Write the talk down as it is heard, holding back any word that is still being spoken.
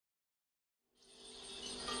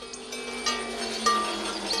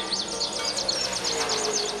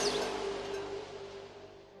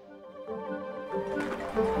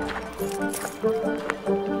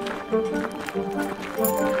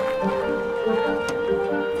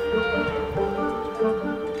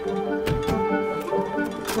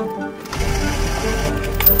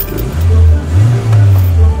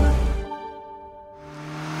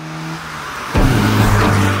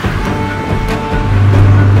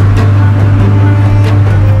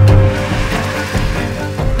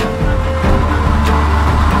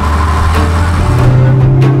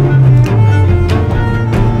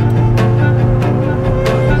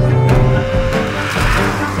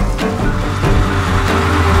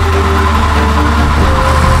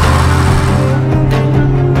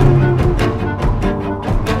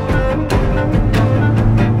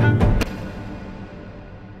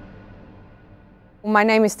My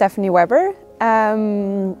name is Stéphanie Weber.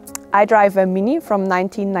 I drive a Mini from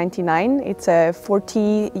 1999. It's a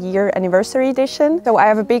 40-year anniversary edition. So I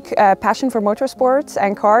have a big passion for motorsports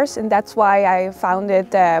and cars, and that's why I founded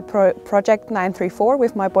Project 934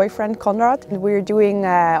 with my boyfriend Konrad. We're doing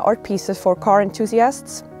art pieces for car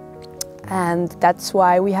enthusiasts, and that's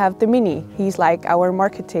why we have the Mini. He's like our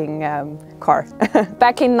marketing car.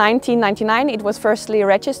 Back in 1999 it was firstly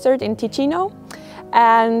registered in Ticino.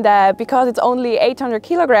 And because it's only 800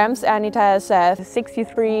 kilograms and it has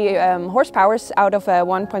 63 horsepower out of a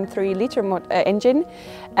 1.3 liter engine,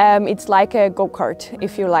 it's like a go-kart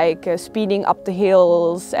if you like speeding up the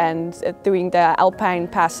hills and doing the alpine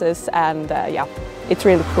passes, and yeah, it's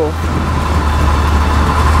really cool.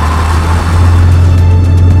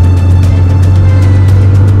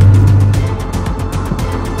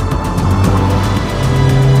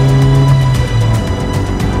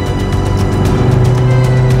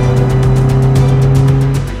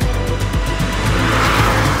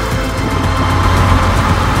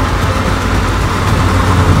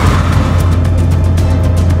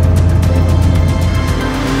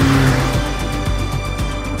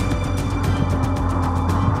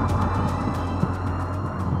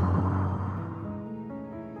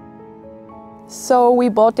 So we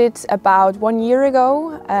bought it about 1 year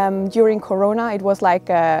ago during Corona. It was like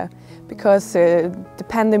because the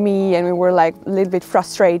pandemic, and we were like a little bit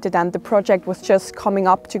frustrated, and the project was just coming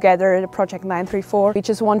up together, the Project 934. We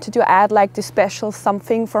just wanted to add like this special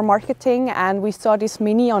something for marketing, and we saw this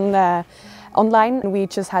Mini on online, and we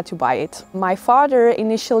just had to buy it. My father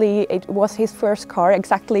initially, it was his first car,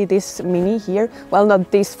 exactly this Mini here. Well,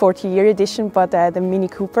 not this 40-year edition, but the Mini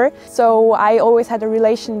Cooper. So I always had a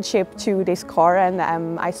relationship to this car, and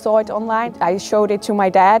I saw it online. I showed it to my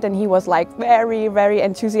dad, and he was like very, very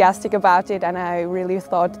enthusiastic about it, and I really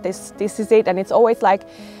thought this is it. And it's always like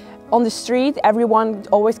on the street, everyone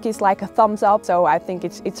always gives like a thumbs up. So I think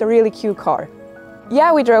it's a really cute car.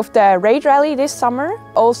 Yeah, we drove the Raid Rally this summer.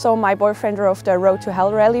 Also, my boyfriend drove the Road to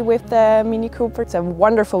Hell Rally with the Mini Cooper. It's a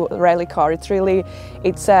wonderful rally car.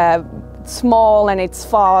 It's small and it's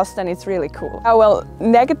fast and it's really cool. Oh, well,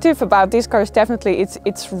 negative about this car is definitely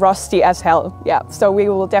it's rusty as hell. Yeah, so we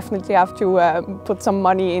will definitely have to put some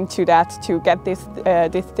money into that to get this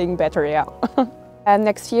thing better. Yeah. And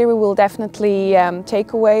next year we will definitely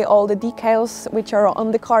take away all the decals which are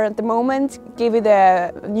on the car at the moment, give it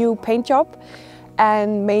a new paint job.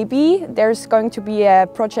 And maybe there's going to be a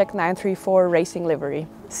Project 934 racing livery.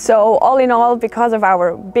 So all in all, because of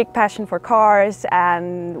our big passion for cars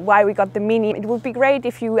and why we got the Mini, it would be great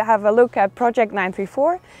if you have a look at Project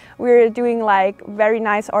 934. We're doing like very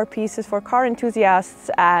nice art pieces for car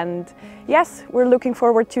enthusiasts, and yes, we're looking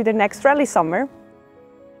forward to the next rally summer.